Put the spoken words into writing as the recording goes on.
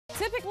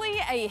Typically,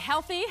 a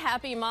healthy,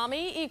 happy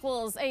mommy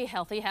equals a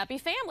healthy, happy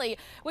family,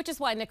 which is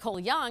why Nicole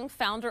Young,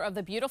 founder of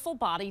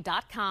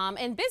thebeautifulbody.com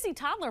and busy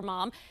toddler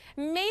mom,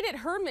 made it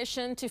her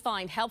mission to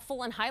find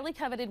helpful and highly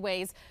coveted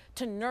ways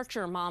to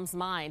nurture mom's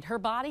mind, her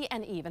body,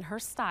 and even her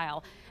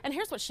style. And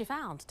here's what she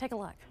found. Take a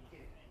look.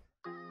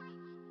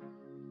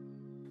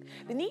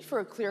 The need for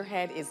a clear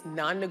head is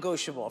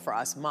non-negotiable for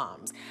us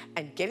moms,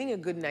 and getting a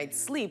good night's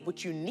sleep,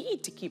 which you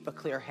need to keep a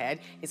clear head,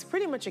 is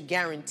pretty much a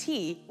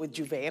guarantee with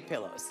Juvea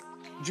pillows.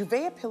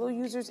 Juvea pillow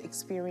users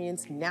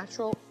experience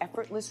natural,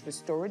 effortless,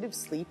 restorative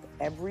sleep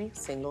every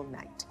single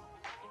night.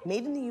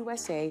 Made in the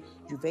USA,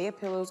 Juvea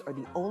pillows are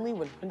the only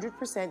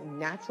 100%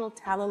 natural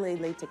tallow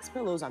latex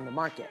pillows on the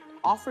market.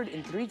 Offered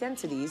in 3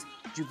 densities,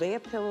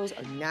 Juvea pillows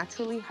are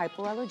naturally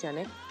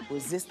hypoallergenic,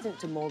 resistant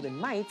to mold and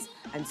mites,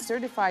 and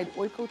certified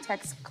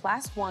Oikotex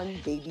Class 1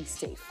 baby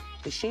safe.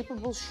 The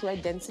shapeable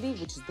shred density,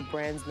 which is the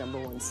brand's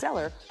 #1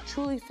 seller,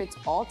 truly fits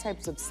all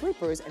types of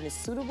sleepers and is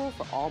suitable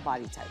for all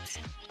body types.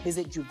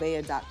 Visit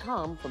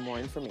Juvea.com for more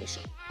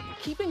information.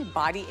 Keeping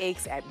body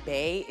aches at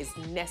bay is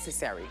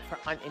necessary for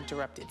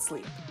uninterrupted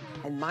sleep.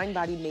 And Mind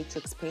Body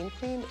Matrix Pain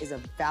Cream is a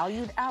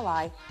valued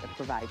ally that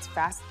provides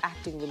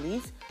fast-acting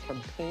relief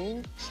from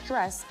pain,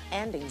 stress,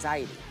 and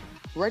anxiety.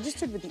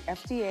 Registered with the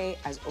FDA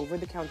as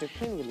over-the-counter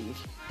pain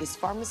relief, this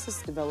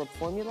pharmacist-developed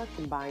formula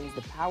combines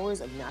the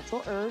powers of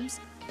natural herbs,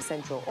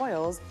 essential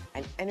oils,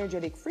 and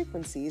energetic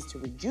frequencies to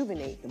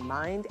rejuvenate the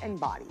mind and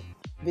body.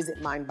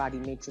 Visit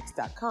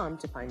mindbodymatrix.com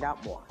to find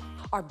out more.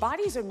 Our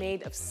bodies are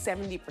made of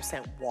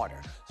 70% water,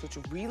 so it's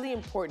really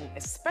important,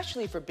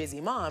 especially for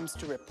busy moms,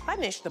 to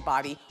replenish the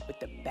body with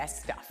the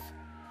best stuff,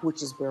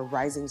 which is where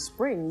Rising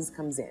Springs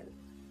comes in.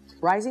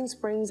 Rising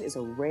Springs is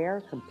a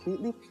rare,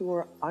 completely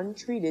pure,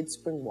 untreated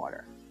spring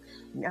water.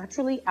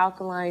 Naturally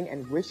alkaline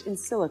and rich in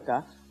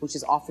silica, which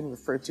is often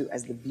referred to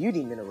as the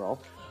beauty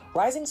mineral,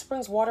 Rising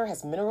Springs water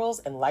has minerals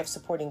and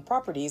life-supporting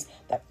properties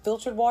that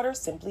filtered water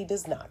simply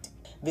does not.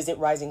 Visit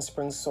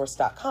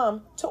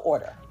RisingSpringsSource.com to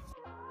order.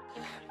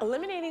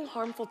 Eliminating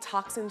harmful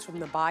toxins from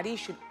the body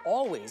should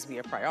always be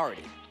a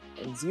priority.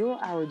 And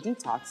zero-hour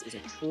detox is a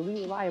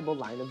truly reliable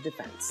line of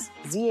defense.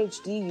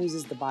 ZHD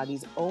uses the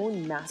body's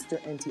own master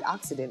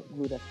antioxidant,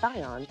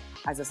 glutathione,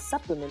 as a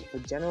supplement for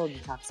general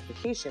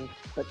detoxification,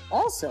 but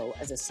also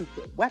as a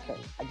secret weapon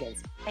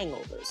against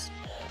hangovers.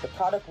 The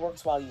product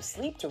works while you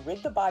sleep to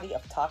rid the body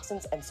of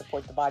toxins and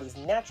support the body's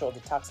natural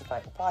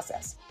detoxifying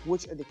process,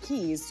 which are the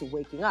keys to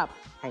waking up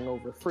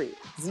hangover-free.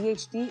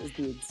 ZHD is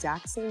the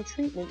exact same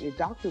treatment your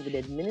doctor would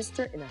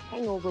administer in a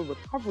hangover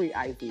recovery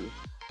IV,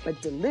 but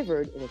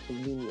delivered in a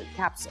convenient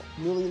capsule.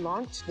 Newly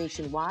launched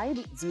nationwide,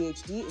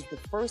 ZHD is the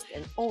first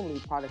and only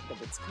product of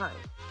its kind.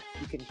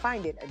 You can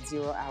find it at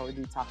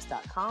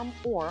zerohourdetox.com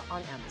or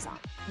on Amazon.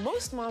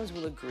 Most moms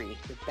will agree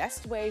the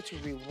best way to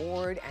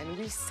reward and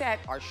reset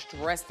our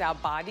stressed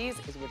out bodies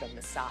is with a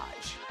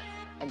massage.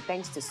 And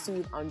thanks to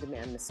Soothe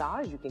On-Demand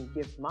Massage, you can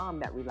give mom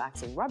that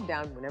relaxing rub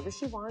down whenever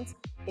she wants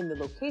in the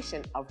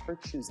location of her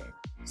choosing.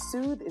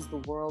 Soothe is the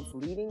world's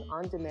leading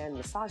on-demand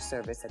massage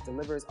service that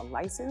delivers a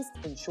licensed,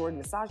 insured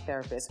massage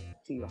therapist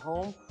to your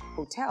home,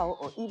 hotel,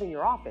 or even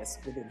your office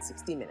within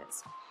 60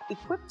 minutes.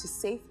 Equipped to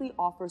safely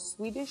offer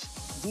Swedish,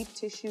 deep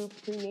tissue,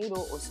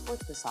 prenatal, or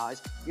sports massage,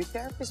 your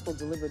therapist will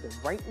deliver the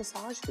right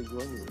massage for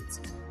your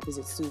needs.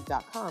 Visit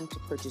Soothe.com to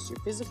purchase your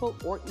physical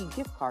or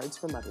e-gift cards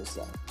for Mother's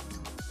Day.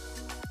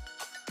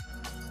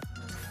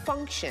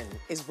 Function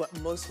is what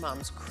most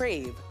moms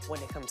crave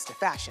when it comes to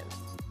fashion.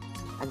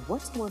 And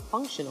what's more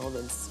functional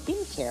than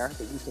skincare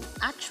that you can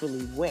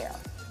actually wear?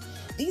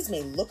 These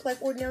may look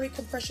like ordinary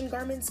compression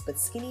garments, but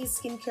Skinny's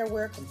skincare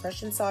wear,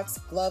 compression socks,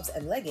 gloves,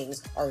 and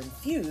leggings are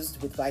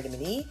infused with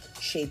vitamin E,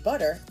 shea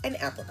butter, and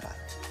apricot.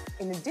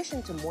 In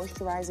addition to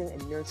moisturizing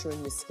and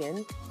nurturing the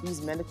skin,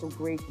 these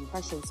medical-grade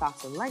compression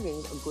socks and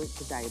leggings are great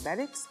for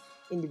diabetics,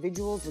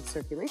 individuals with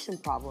circulation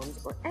problems,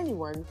 or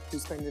anyone who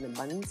spends an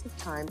abundance of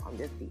time on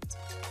their feet.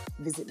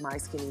 Visit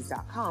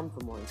myskinnies.com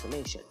for more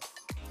information.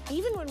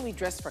 Even when we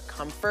dress for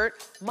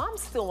comfort,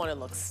 moms still want to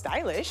look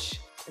stylish.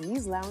 And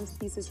these lounge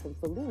pieces from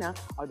Felina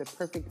are the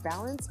perfect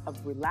balance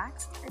of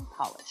relaxed and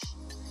polish.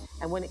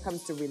 And when it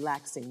comes to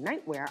relaxing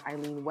nightwear,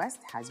 Eileen West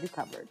has you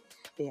covered.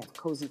 They have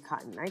cozy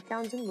cotton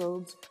nightgowns and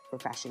robes for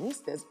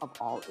fashionistas of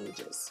all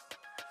ages.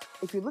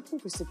 If you're looking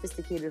for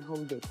sophisticated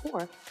home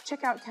decor,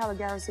 check out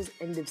Caligaris'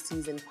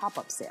 end-of-season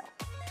pop-up sale.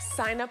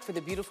 Sign up for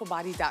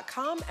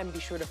thebeautifulbody.com and be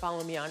sure to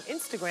follow me on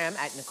Instagram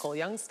at Nicole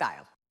Young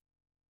Style.